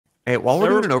Hey, while we're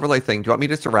doing an overlay thing, do you want me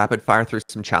just to rapid fire through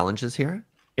some challenges here?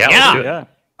 Yeah. Let's do it. Yeah.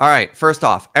 All right. First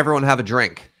off, everyone have a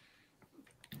drink.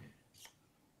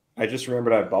 I just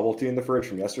remembered I have bubble tea in the fridge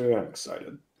from yesterday. I'm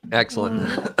excited.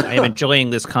 Excellent. I am enjoying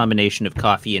this combination of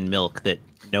coffee and milk that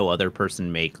no other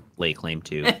person may lay claim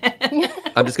to.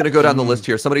 I'm just going to go down the list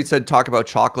here. Somebody said talk about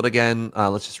chocolate again.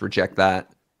 Let's just reject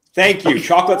that. Thank you.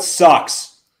 Chocolate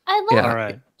sucks. I love All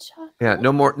right. chocolate. Yeah,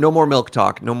 no more milk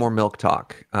talk. No more milk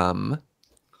talk.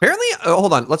 Apparently,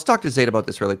 hold on. Let's talk to Zeta about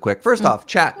this really quick. First off,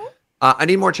 chat. I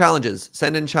need more challenges.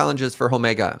 Send in challenges for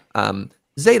Omega.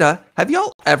 Zeta, have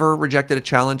y'all ever rejected a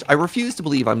challenge? I refuse to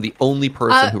believe I'm the only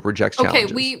person who rejects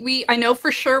challenges. Okay, I know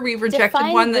for sure we rejected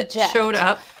Define one that reject. showed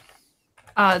up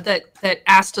that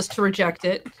asked us to reject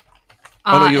it.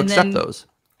 Oh no, you and accept then, those.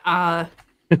 But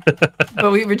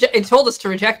it told us to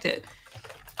reject it.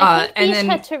 I think and Beach then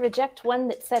had to reject one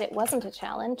that said it wasn't a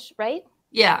challenge, right?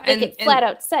 yeah, Like and it flat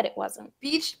out said it wasn't.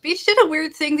 Beach did a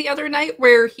weird thing the other night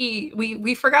where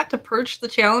we forgot to purge the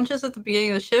challenges at the beginning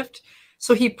of the shift.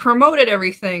 So he promoted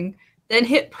everything, then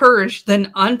hit purge,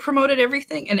 then unpromoted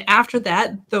everything, and after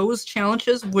that, those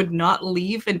challenges would not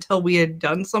leave until we had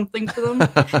done something to them.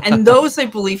 And those I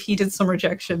believe he did some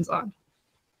rejections on.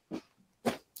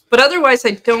 But otherwise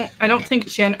I don't think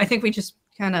I think we just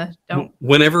kind of don't.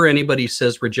 Whenever anybody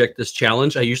says reject this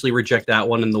challenge, I usually reject that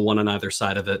one and the one on either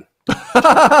side of it. Just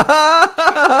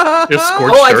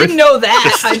scorched Oh, I earth. didn't know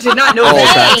that. I did not know Oh,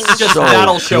 that. that's Just so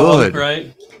that'll show good. up,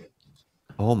 right?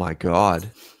 Oh my god.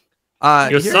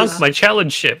 You here's- sunk my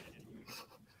challenge ship.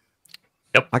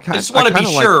 Yep. I I just want to be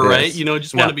kinda like sure, this. right? You know,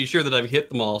 just want Yeah. to be sure that I've hit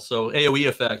them all. So AOE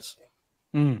effects.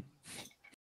 Mm.